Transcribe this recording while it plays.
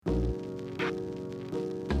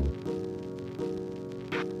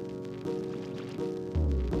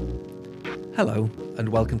Hello, and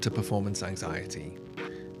welcome to Performance Anxiety.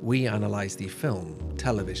 We analyse the film,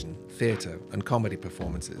 television, theatre and comedy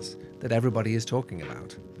performances that everybody is talking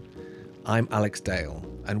about. I'm Alex Dale,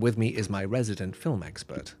 and with me is my resident film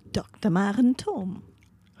expert, Dr. Maren Tom.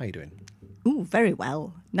 How you doing? Ooh, very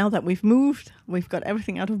well. Now that we've moved, we've got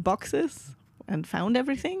everything out of boxes and found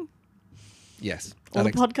everything. Yes. All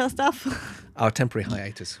Alex, the podcast stuff. our temporary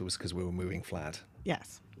hiatus was because we were moving flat.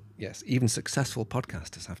 Yes. Yes, even successful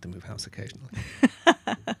podcasters have to move house occasionally.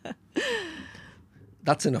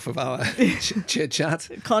 That's enough of our chit-chat.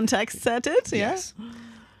 Context set it, Yes.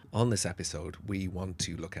 On this episode, we want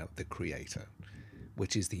to look at The Creator,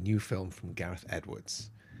 which is the new film from Gareth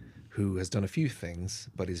Edwards, who has done a few things,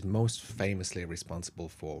 but is most famously responsible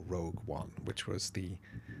for Rogue One, which was the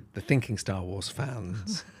thinking Star Wars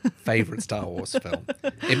fans' favourite Star Wars film.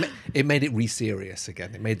 It made it re-serious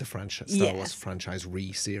again. It made the Star Wars franchise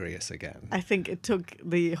re-serious again. I think it took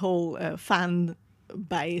the whole fan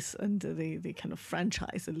base and the kind of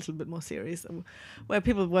franchise a little bit more serious, where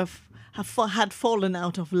people had fallen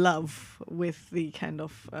out of love with the kind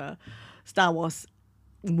of Star Wars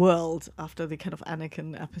world after the kind of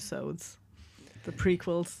Anakin episodes, the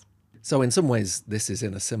prequels. So in some ways, this is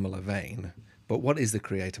in a similar vein. But what is The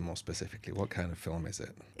Creator more specifically? What kind of film is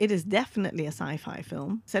it? It is definitely a sci-fi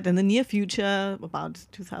film set in the near future, about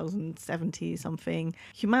 2070 something.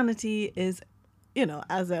 Humanity is,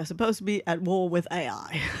 as they're supposed to be, at war with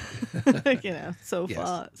AI. So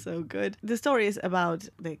far, so good. The story is about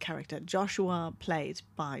the character Joshua, played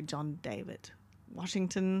by John David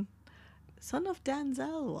Washington, son of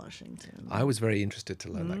Denzel Washington. I was very interested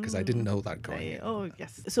to learn that because I didn't know that going in. Oh,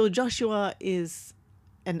 yes. So Joshua is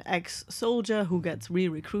an ex-soldier who gets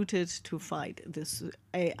re-recruited to fight this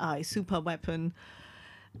AI super weapon.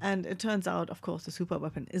 And it turns out, of course, the super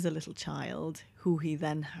weapon is a little child who he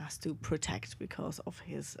then has to protect because of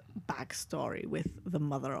his backstory with the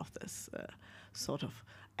mother of this sort of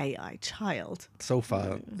AI child. So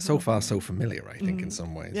far, so familiar, I think, in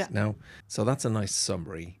some ways. Yeah. Now, so that's a nice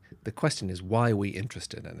summary. The question is, why are we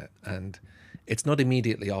interested in it? And it's not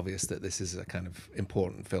immediately obvious that this is a kind of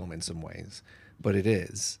important film in some ways, but it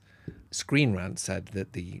is. Screen Rant said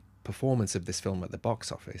that the performance of this film at the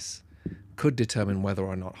box office could determine whether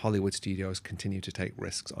or not Hollywood studios continue to take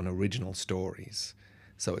risks on original stories.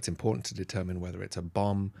 So it's important to determine whether it's a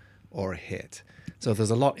bomb or a hit. So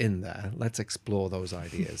there's a lot in there. Let's explore those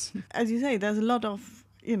ideas. As you say, there's a lot of,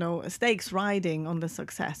 stakes riding on the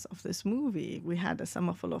success of this movie. We had a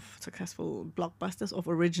summer full of successful blockbusters of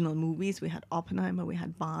original movies. We had Oppenheimer, we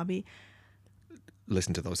had Barbie.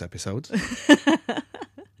 Listen to those episodes.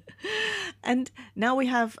 And now we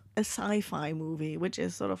have a sci-fi movie, which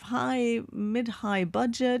is sort of mid-high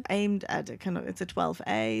budget, aimed at it's a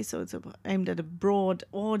 12A, so it's aimed at a broad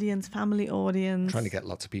audience, family audience. Trying to get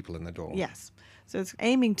lots of people in the door. Yes. So it's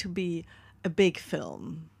aiming to be a big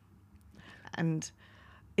film. And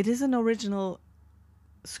it is an original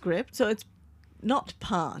script, so it's not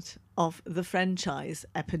part of the franchise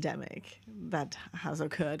epidemic that has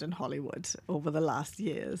occurred in Hollywood over the last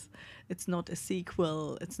years. It's not a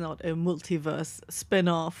sequel, it's not a multiverse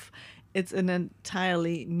spin-off, it's an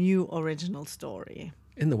entirely new original story.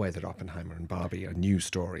 In the way that Oppenheimer and Barbie are new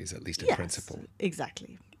stories, at least in principle.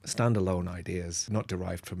 Exactly. Standalone ideas, not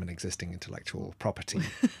derived from an existing intellectual property.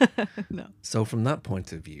 No. So from that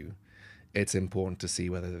point of view, it's important to see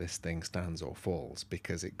whether this thing stands or falls,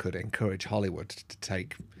 because it could encourage Hollywood to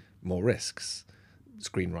take more risks,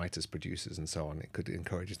 screenwriters, producers, and so on. It could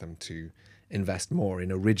encourage them to invest more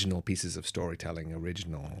in original pieces of storytelling,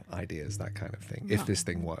 original ideas, that kind of thing, if this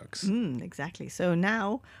thing works. Exactly. So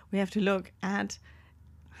now we have to look at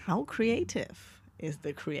how creative is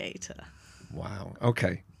the creator. Wow.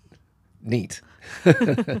 Okay. Neat.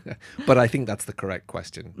 But I think that's the correct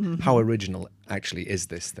question. Mm-hmm. How original actually is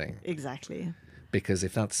this thing? Exactly. Because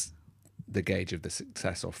if that's the gauge of the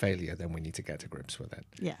success or failure, then we need to get to grips with it.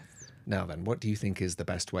 Yes. Now then, what do you think is the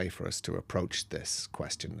best way for us to approach this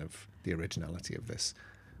question of the originality of this?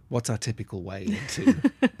 What's our typical way into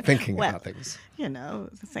thinking about things?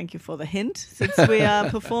 Thank you for the hint. Since we are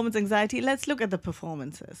performance anxiety, let's look at the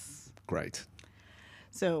performances. Great.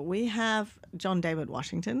 So we have John David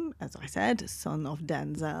Washington, as I said, son of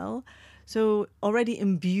Denzel. So already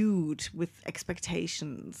imbued with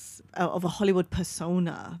expectations of a Hollywood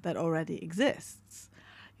persona that already exists.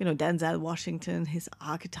 Denzel Washington, his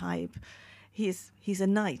archetype, he's a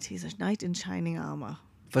knight. He's a knight in shining armor.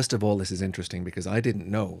 First of all, this is interesting because I didn't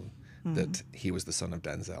know that he was the son of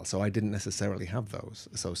Denzel, so I didn't necessarily have those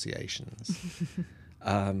associations.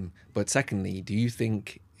 But secondly, do you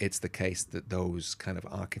think it's the case that those kind of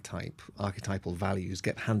archetypal values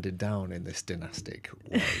get handed down in this dynastic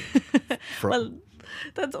way. Well,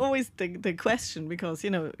 that's always the question, because,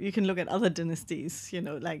 you can look at other dynasties,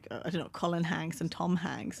 like, I don't know, Colin Hanks and Tom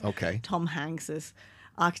Hanks. Okay. Tom Hanks's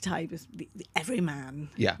archetype is the everyman.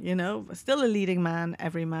 Yeah. Still a leading man,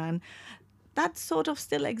 everyman. That sort of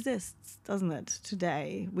still exists, doesn't it,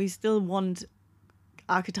 today? We still want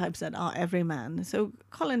archetypes that are everyman. So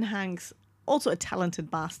Colin Hanks, also a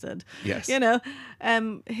talented bastard. Yes.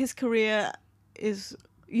 His career is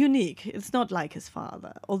unique. It's not like his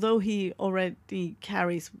father, although he already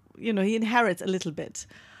carries, he inherits a little bit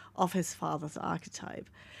of his father's archetype.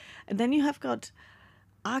 And then you have got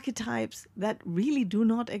archetypes that really do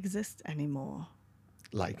not exist anymore.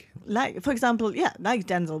 Like, for example, like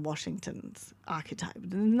Denzel Washington's archetype.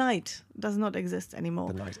 The knight does not exist anymore.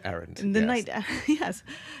 The knight errant. The knight, yes.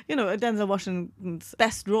 Denzel Washington's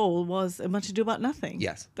best role was Much Ado About Nothing.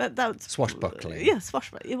 Yes. That's swashbuckling. Yes,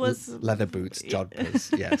 swashbuckling. It was leather boots,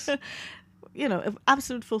 jodhpurs. Yes.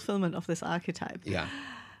 Absolute fulfillment of this archetype. Yeah.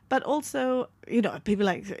 But also, people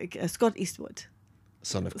like Scott Eastwood,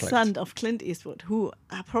 son of Clint Eastwood, who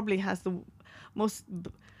probably has the most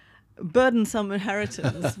burdensome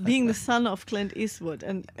inheritance, being the son of Clint Eastwood,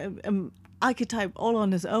 and archetype all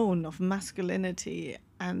on his own of masculinity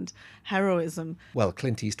and heroism. Well,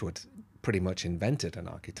 Clint Eastwood pretty much invented an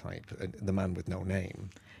archetype, the man with no name.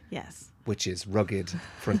 Yes. Which is rugged,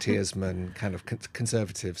 frontiersman, kind of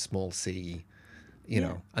conservative, small c,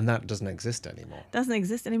 and that doesn't exist anymore. Doesn't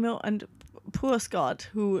exist anymore, and poor Scott,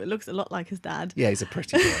 who looks a lot like his dad. Yeah, he's a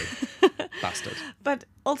pretty boy. Bastard. But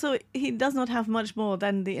also, he does not have much more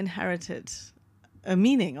than the inherited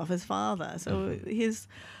meaning of his father. So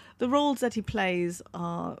the roles that he plays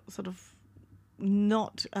are sort of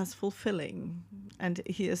not as fulfilling, and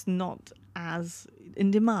he is not as in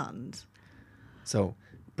demand. So,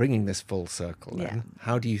 bringing this full circle then,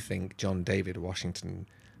 how do you think John David Washington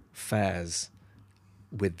fares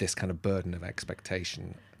with this kind of burden of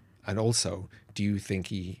expectation? And also, do you think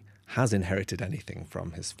he has inherited anything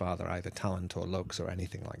from his father, either talent or looks or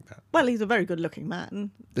anything like that? Well, he's a very good-looking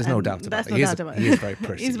man. There's no doubt about it. He is very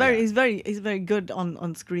pretty. He's very good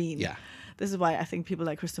on screen. Yeah. This is why I think people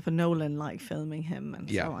like Christopher Nolan like filming him and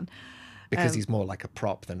so on. Because he's more like a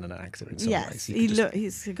prop than an actor in some ways.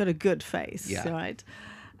 He's got a good face, right?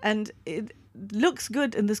 And it looks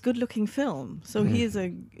good in this good-looking film. So he's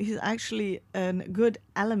actually a good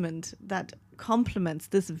element that complements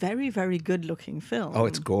this very, very good-looking film. Oh,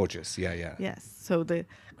 it's gorgeous. Yeah. Yes. So the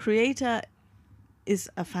creator is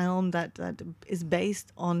a film that is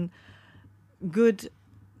based on good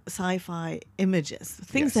sci-fi images,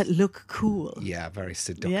 things that look cool. Yeah, very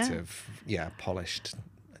seductive. Yeah, polished.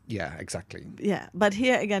 Yeah, exactly. Yeah, but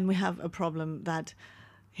here again we have a problem that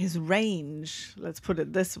his range, let's put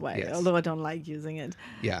it this way, although I don't like using it.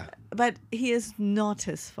 Yeah. But he is not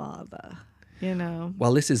his father.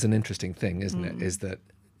 Well, this is an interesting thing, isn't it? Is that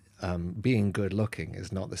being good looking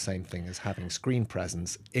is not the same thing as having screen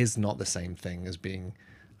presence, is not the same thing as being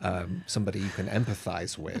somebody you can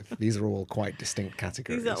empathize with. These are all quite distinct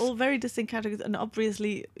categories. These are all very distinct categories and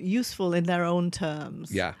obviously useful in their own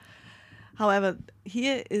terms. Yeah. However,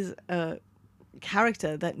 here is a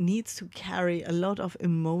character that needs to carry a lot of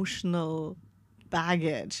emotional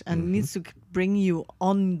baggage and needs to bring you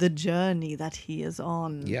on the journey that he is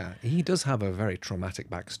on. Yeah, he does have a very traumatic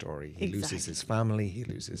backstory. He loses his family, he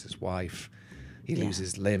loses his wife, he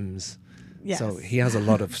loses limbs. Yes. So he has a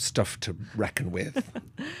lot of stuff to reckon with.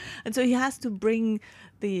 And so he has to bring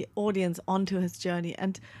the audience onto his journey,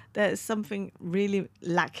 and there is something really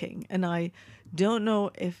lacking. And I don't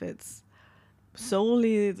know if it's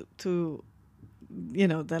solely to,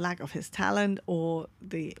 the lack of his talent or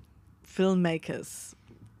the filmmakers,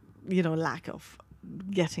 lack of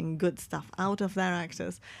getting good stuff out of their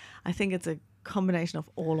actors. I think it's a combination of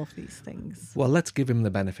all of these things. Well, let's give him the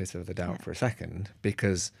benefit of the doubt for a second,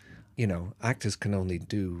 because, actors can only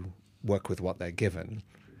work with what they're given.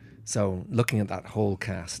 So looking at that whole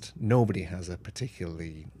cast, nobody has a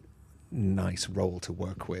particularly nice role to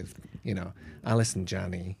work with. Alison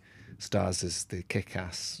Janney stars as the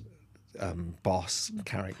kick-ass boss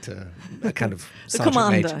character, a kind of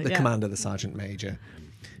commander, the sergeant major.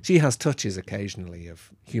 She has touches occasionally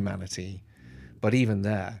of humanity, but even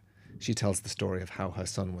there, she tells the story of how her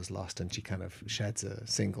son was lost, and she kind of sheds a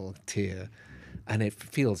single tear, and it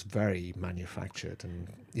feels very manufactured and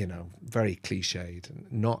very cliched and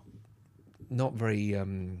not very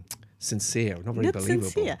sincere, not very believable.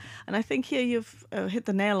 Sincere. And I think here you've hit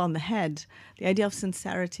the nail on the head, the idea of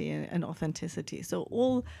sincerity and authenticity. So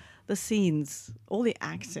all the scenes, all the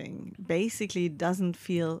acting basically doesn't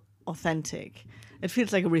feel authentic. It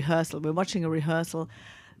feels like a rehearsal. We're watching a rehearsal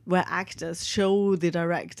where actors show the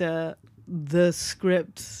director the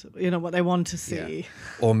script, what they want to see. Yeah.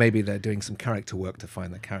 Or maybe they're doing some character work to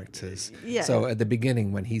find the characters. Yeah. So at the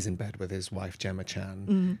beginning, when he's in bed with his wife, Gemma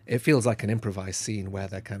Chan, it feels like an improvised scene where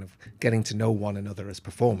they're kind of getting to know one another as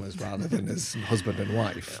performers rather than as husband and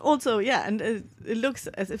wife. Also, and it looks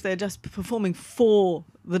as if they're just performing for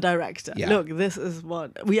the director. Yeah. Look, this is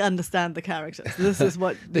what we understand the characters. This is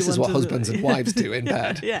what This is what husbands and wives do in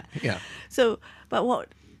bed. Yeah. So, but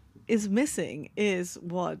what is missing is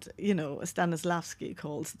what Stanislavsky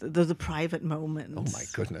calls the private moment. Oh my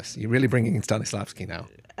goodness, you're really bringing in Stanislavsky now.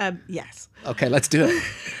 Yes. Okay, let's do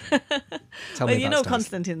it. Tell me about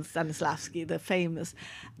Konstantin Stanislavsky, the famous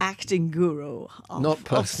acting guru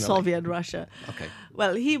of Soviet Russia. Okay.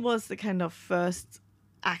 Well, he was the kind of first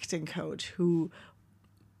acting coach who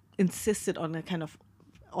insisted on a kind of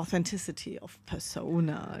authenticity of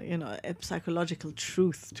persona, a psychological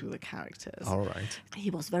truth to the characters. All right. He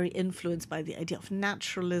was very influenced by the idea of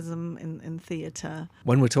naturalism in theatre.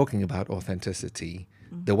 When we're talking about authenticity,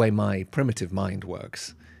 the way my primitive mind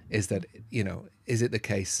works is that, is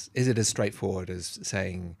it as straightforward as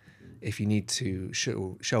saying, if you need to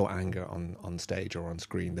show anger on stage or on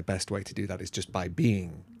screen, the best way to do that is just by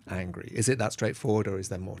being angry? Is it that straightforward, or is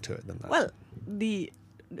there more to it than that? Well, the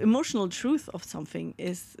emotional truth of something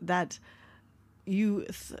is that you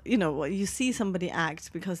see somebody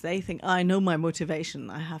act because they think, I know my motivation,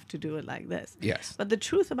 I have to do it like this. Yes. But the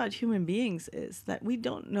truth about human beings is that we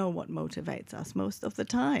don't know what motivates us most of the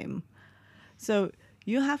time. So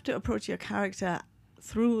you have to approach your character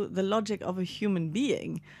through the logic of a human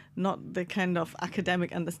being, not the kind of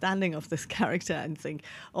academic understanding of this character and think,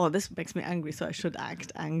 oh, this makes me angry, so I should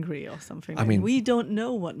act angry or something. I mean, we don't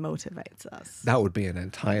know what motivates us. That would be an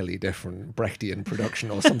entirely different Brechtian production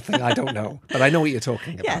or something. I don't know. But I know what you're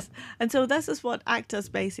talking about. Yes. And so this is what actors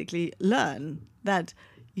basically learn, that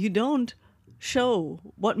you don't show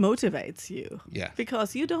what motivates you. Yeah.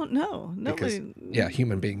 Because you don't know.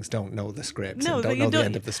 Human beings don't know the script and don't you know the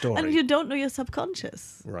end of the story. And you don't know your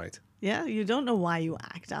subconscious. Right. Yeah, you don't know why you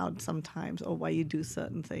act out sometimes or why you do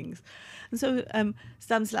certain things. And so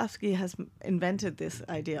Stanislavsky has invented this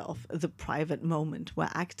idea of the private moment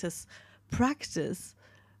where actors practice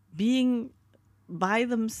being by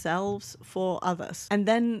themselves for others. And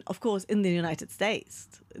then, of course, in the United States,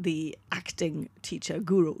 the acting teacher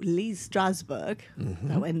guru Lee Strasberg,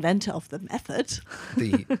 the inventor of the method.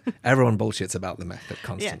 Everyone bullshits about the method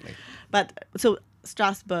constantly. Yeah. But so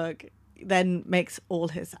Strasberg then makes all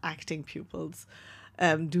his acting pupils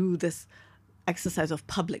do this exercise of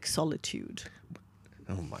public solitude.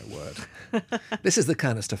 Oh, my word. This is the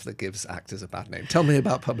kind of stuff that gives actors a bad name. Tell me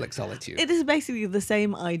about public solitude. It is basically the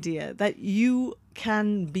same idea that you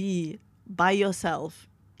can be by yourself,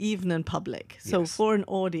 even in public. So for an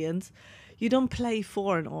audience, you don't play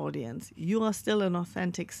for an audience. You are still an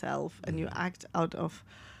authentic self, and you act out of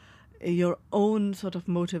your own sort of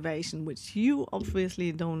motivation, which you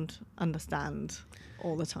obviously don't understand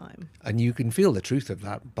all the time. And you can feel the truth of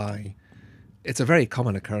that by... It's a very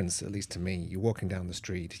common occurrence, at least to me. You're walking down the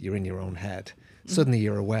street, you're in your own head. Suddenly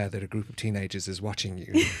you're aware that a group of teenagers is watching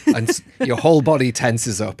you. And your whole body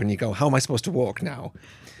tenses up and you go, how am I supposed to walk now?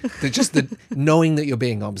 Knowing that you're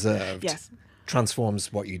being observed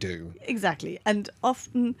transforms what you do. Exactly. And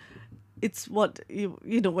often it's what,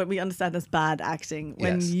 what we understand as bad acting,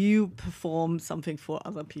 when you perform something for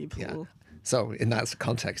other people. Yeah. So in that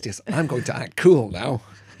context, yes, I'm going to act cool now.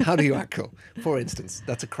 How do you act cool? For instance,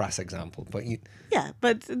 that's a crass example, but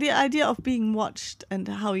but the idea of being watched and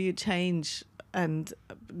how you change and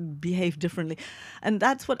behave differently, and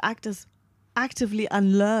that's what actors actively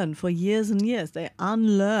unlearn for years and years. They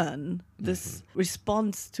unlearn this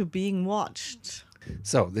response to being watched.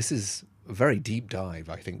 So this is a very deep dive,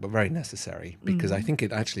 I think, but very necessary, because I think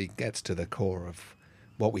it actually gets to the core of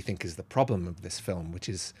what we think is the problem of this film, which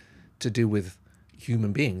is to do with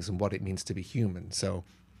human beings and what it means to be human. So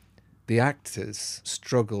the actors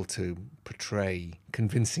struggle to portray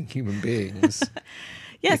convincing human beings.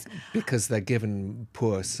 Yes. Because they're given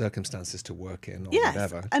poor circumstances to work in or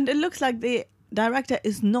whatever. And it looks like the director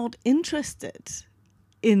is not interested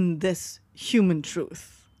in this human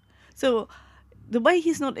truth. So the way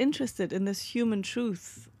he's not interested in this human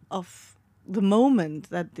truth of the moment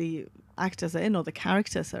that the actors are in or the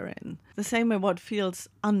characters are in, the same way what feels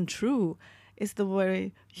untrue is the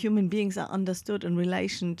way human beings are understood in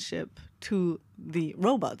relationship to the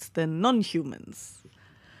robots, the non-humans.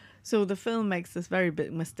 So the film makes this very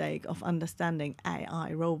big mistake of understanding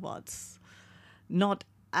AI robots not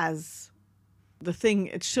as the thing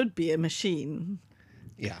it should be, a machine.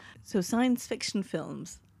 Yeah. So science fiction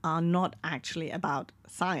films are not actually about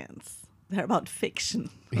science. They're about fiction,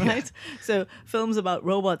 right? So films about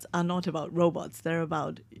robots are not about robots. They're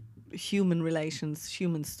about human relations,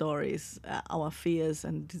 human stories, our fears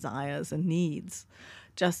and desires and needs,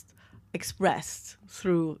 just expressed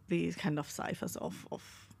through these kind of ciphers of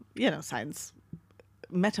science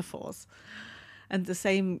metaphors. And the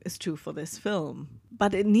same is true for this film.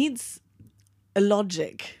 But it needs a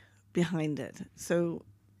logic behind it. So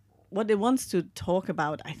what it wants to talk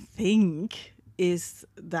about, I think, is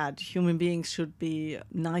that human beings should be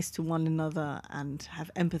nice to one another and have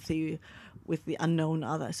empathy with the unknown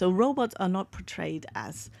other. So robots are not portrayed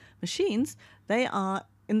as machines. They are,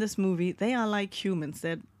 in this movie, they are like humans.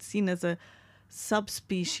 They're seen as a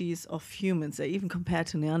subspecies of humans. They're even compared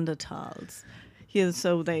to Neanderthals. Here,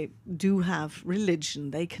 so they do have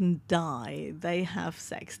religion, they can die, they have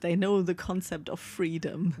sex, they know the concept of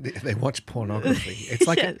freedom. They watch pornography. It's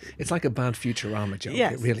like it's like a bad Futurama joke.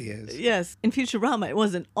 Yes. It really is. Yes. In Futurama, it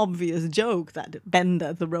was an obvious joke that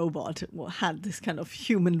Bender, the robot, had this kind of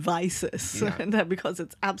human vices. Yeah. And that because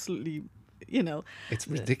it's absolutely, It's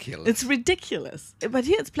ridiculous. It's ridiculous. But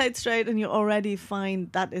here it's played straight and you already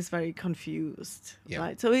find that is very confused. Yeah.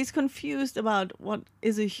 Right? So he's confused about what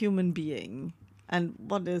is a human being. And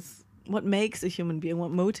what makes a human being,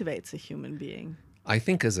 what motivates a human being? I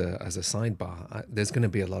think as a sidebar, there's going to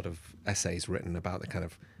be a lot of essays written about the kind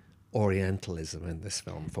of Orientalism in this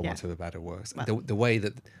film, for want of a better word. Well, The way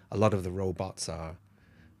that a lot of the robots are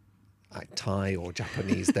Thai or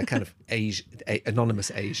Japanese, they're kind of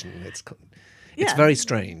anonymous Asian. It's very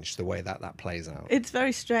strange the way that plays out. It's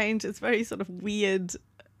very strange. It's very sort of weird.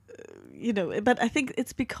 But I think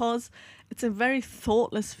it's because it's a very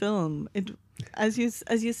thoughtless film. As you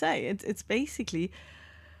say, it's basically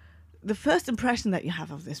the first impression that you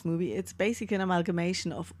have of this movie. It's basically an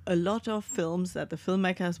amalgamation of a lot of films that the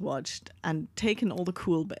filmmaker has watched and taken all the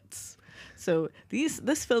cool bits. So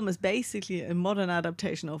this film is basically a modern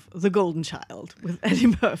adaptation of The Golden Child with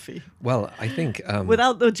Eddie Murphy. Well, I think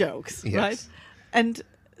without the jokes, yes. right? And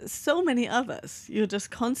so many others. You're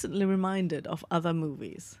just constantly reminded of other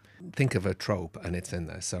movies. Think of a trope and it's in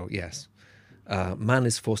there. So yes, man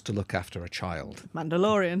is forced to look after a child.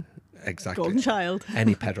 Mandalorian. Exactly. Golden Child.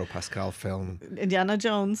 Any Pedro Pascal film. Indiana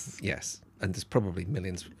Jones. Yes. And there's probably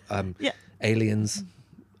millions. Yeah. Aliens.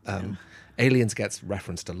 Aliens gets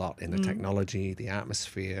referenced a lot in the technology, the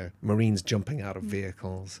atmosphere, Marines jumping out of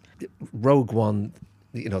vehicles. Rogue One,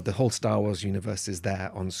 the whole Star Wars universe is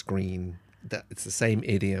there on screen. That it's the same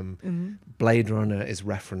idiom. Blade Runner is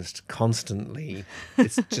referenced constantly.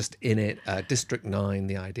 It's just in it. District 9,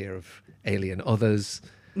 the idea of alien others.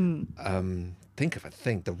 Think of a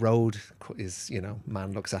thing. The Road is,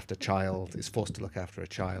 man looks after child, is forced to look after a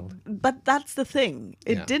child. But that's the thing.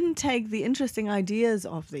 It Yeah. didn't take the interesting ideas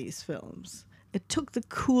of these films. It took the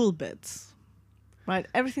cool bits, right?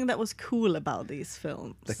 Everything that was cool about these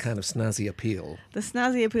films. The kind of snazzy appeal. The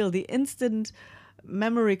snazzy appeal, the instant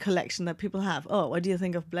memory collection that people have. Oh, what do you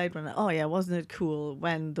think of Blade Runner? Oh, yeah, wasn't it cool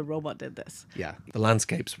when the robot did this? Yeah. The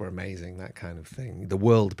landscapes were amazing, that kind of thing. The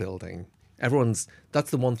world building. That's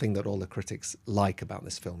the one thing that all the critics like about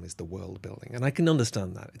this film is the world building. And I can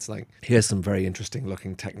understand that. It's like, here's some very interesting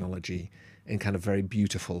looking technology in kind of very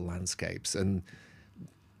beautiful landscapes. And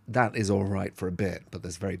that is all right for a bit, but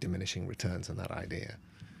there's very diminishing returns on that idea.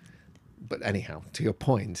 But anyhow, to your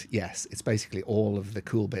point, yes, it's basically all of the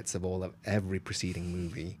cool bits of every preceding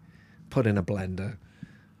movie put in a blender,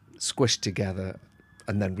 squished together,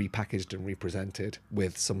 and then repackaged and represented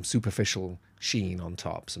with some superficial sheen on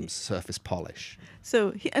top, some surface polish.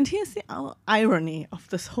 So, here's the irony of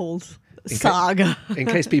this whole saga. In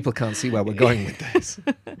case people can't see where we're going with this.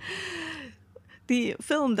 The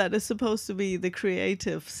film that is supposed to be the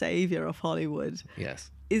creative savior of Hollywood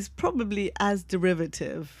Yes. is probably as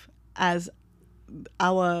derivative as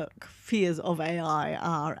our fears of AI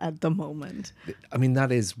are at the moment. I mean,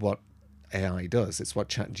 that is what AI does. It's what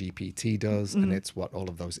ChatGPT does, and it's what all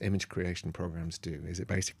of those image creation programs do, is it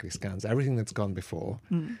basically scans everything that's gone before,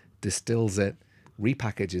 distills it,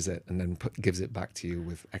 repackages it, and then gives it back to you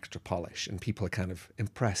with extra polish. And people are kind of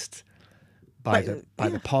impressed by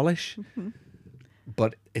the polish,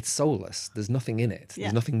 but it's soulless. There's nothing in it. Yeah.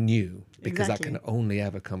 There's nothing new, because Exactly. that can only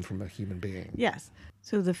ever come from a human being. Yes.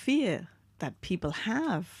 So the fear that people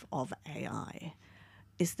have of AI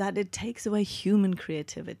is that it takes away human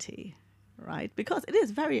creativity, right? Because it is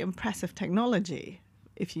very impressive technology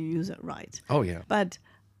if you use it right. Oh, yeah. But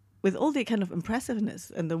with all the kind of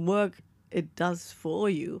impressiveness and the work it does for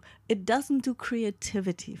you, it doesn't do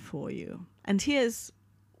creativity for you. And here's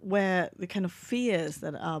where the kind of fears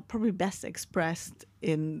that are probably best expressed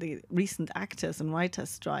in the recent actors and writers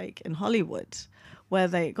strike in Hollywood, where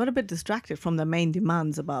they got a bit distracted from their main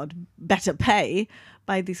demands about better pay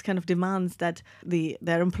by these kind of demands that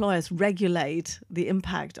their employers regulate the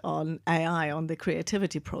impact on AI on the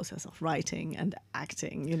creativity process of writing and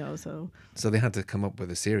acting, So they had to come up with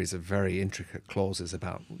a series of very intricate clauses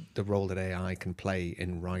about the role that AI can play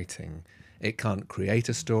in writing. It can't create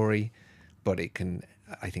a story, but it can,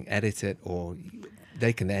 I think, edit it, or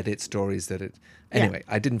they can edit stories that it... Anyway,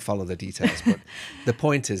 I didn't follow the details, but the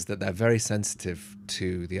point is that they're very sensitive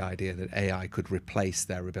to the idea that AI could replace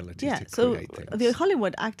their ability to create things. So the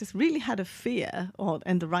Hollywood actors really had a fear,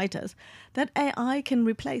 and the writers, that AI can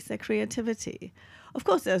replace their creativity. Of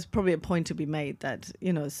course, there's probably a point to be made that,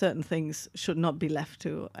 certain things should not be left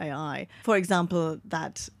to AI. For example,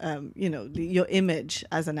 that, your image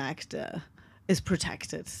as an actor is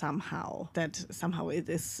protected somehow, that somehow it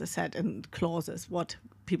is set in clauses what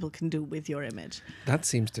people can do with your image. That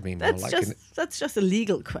seems to be more that's just a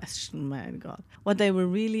legal question, my God. What they were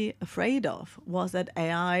really afraid of was that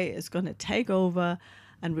AI is going to take over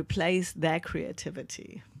and replace their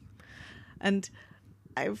creativity. And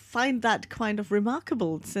I find that kind of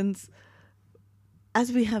remarkable, since,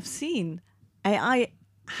 as we have seen, AI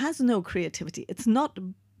has no creativity. It's not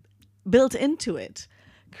built into it.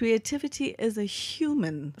 Creativity is a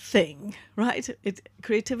human thing, right?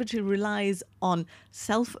 Creativity relies on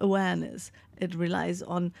self-awareness. It relies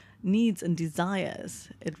on needs and desires.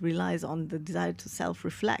 It relies on the desire to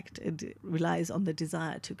self-reflect. It relies on the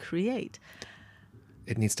desire to create.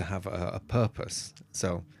 It needs to have a purpose.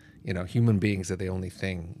 So, human beings are the only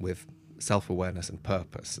thing with self-awareness and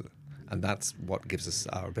purpose. And that's what gives us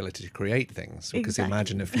our ability to create things. Because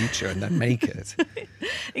imagine a future and then make it.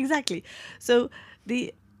 Exactly. So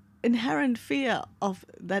the inherent fear of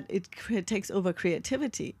that it takes over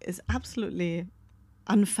creativity is absolutely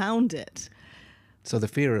unfounded. So the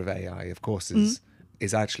fear of AI, of course,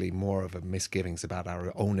 is actually more of a misgivings about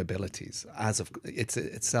our own abilities.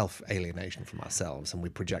 It's self-alienation from ourselves, and we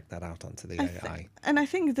project that out onto the AI. And I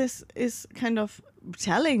think this is kind of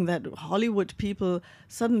telling that Hollywood people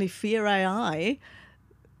suddenly fear AI,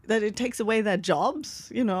 that it takes away their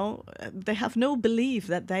jobs. They have no belief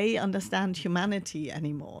that they understand humanity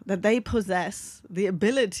anymore, that they possess the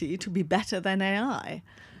ability to be better than AI.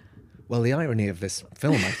 Well, the irony of this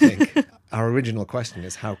film, I think, our original question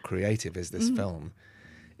is, how creative is this film?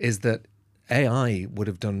 Is that AI would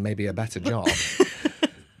have done maybe a better job.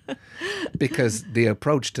 Because the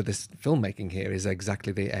approach to this filmmaking here is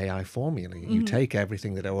exactly the AI formula. You take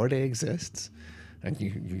everything that already exists, and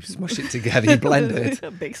you smush it together, you blend it.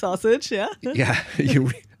 A big sausage, yeah? Yeah.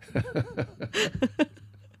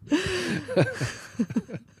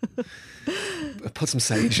 Put some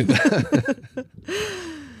sage in there.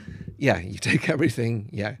 Yeah, you take everything,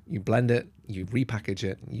 you blend it, you repackage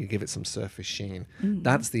it, you give it some surface sheen.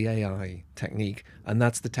 That's the AI technique, and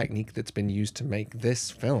that's the technique that's been used to make this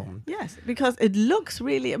film. Yes, because it looks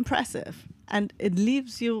really impressive, and it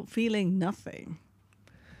leaves you feeling nothing.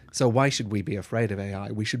 So why should we be afraid of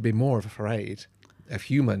AI? We should be more afraid of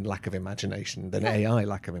human lack of imagination than AI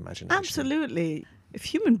lack of imagination. Absolutely. If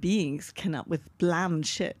human beings come up with bland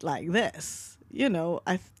shit like this,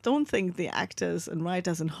 I don't think the actors and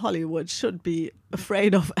writers in Hollywood should be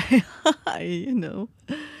afraid of AI,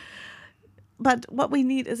 But what we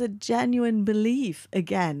need is a genuine belief,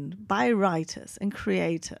 again, by writers and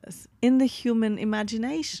creators in the human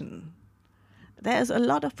imagination. There's a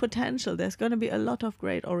lot of potential. There's going to be a lot of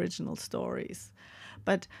great original stories.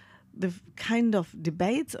 But the kind of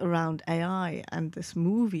debates around AI and this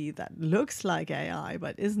movie that looks like AI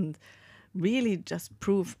but isn't, really just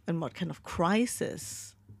prove in what kind of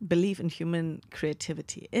crisis belief in human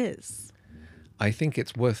creativity is. I think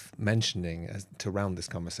it's worth mentioning, to round this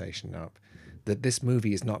conversation up, that this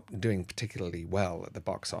movie is not doing particularly well at the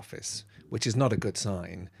box office, which is not a good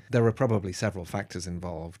sign. There are probably several factors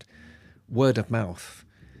involved. Word of mouth,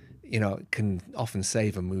 can often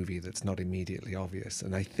save a movie that's not immediately obvious.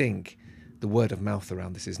 And I think the word of mouth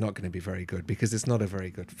around this is not going to be very good, because it's not a very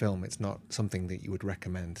good film. It's not something that you would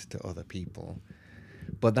recommend to other people.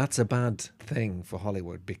 But that's a bad thing for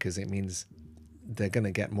Hollywood, because it means they're going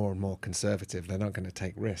to get more and more conservative. They're not going to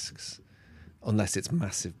take risks unless it's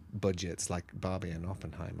massive budgets like Barbie and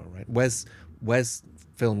Oppenheimer, right? Where's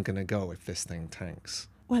film going to go if this thing tanks?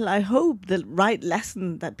 Well, I hope the right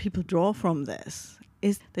lesson that people draw from this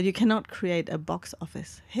is that you cannot create a box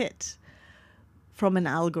office hit from an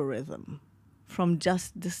algorithm, from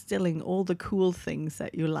just distilling all the cool things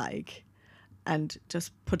that you like and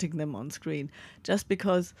just putting them on screen. Just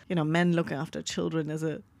because, men looking after children is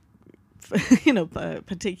a,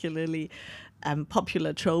 particularly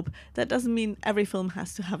popular trope, that doesn't mean every film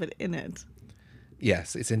has to have it in it.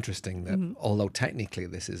 yes, it's interesting that although technically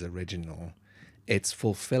this is original, it's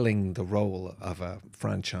fulfilling the role of a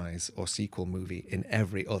franchise or sequel movie in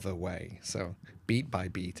every other way. So beat by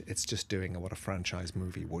beat, it's just doing what a franchise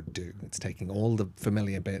movie would do. It's taking all the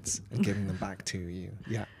familiar bits and giving them back to you.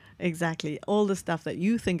 Yeah. Exactly. All the stuff that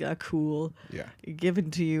you think are cool, Yeah.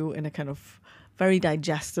 given to you in a kind of very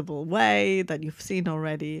digestible way that you've seen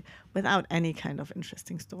already without any kind of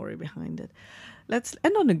interesting story behind it. Let's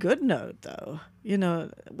end on a good note, though. You know,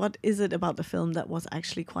 what is it about the film that was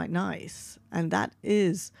actually quite nice? And that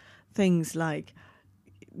is things like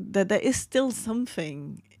that there is still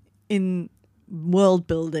something in world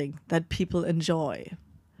building that people enjoy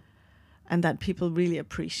and that people really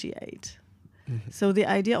appreciate. So the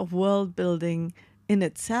idea of world building in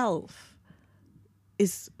itself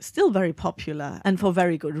is still very popular, and for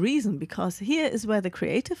very good reason, because here is where the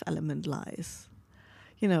creative element lies.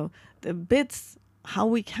 You know, the bits, how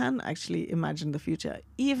we can actually imagine the future,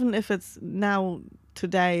 even if it's now,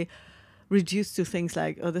 today, reduced to things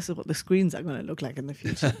like, oh, this is what the screens are going to look like in the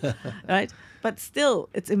future, right? But still,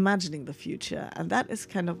 it's imagining the future, and that is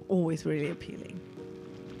kind of always really appealing.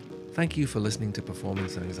 Thank you for listening to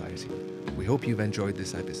Performance Anxiety. We hope you've enjoyed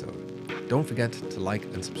this episode. Don't forget to like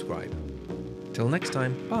and subscribe. Till next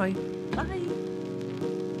time, bye. Bye.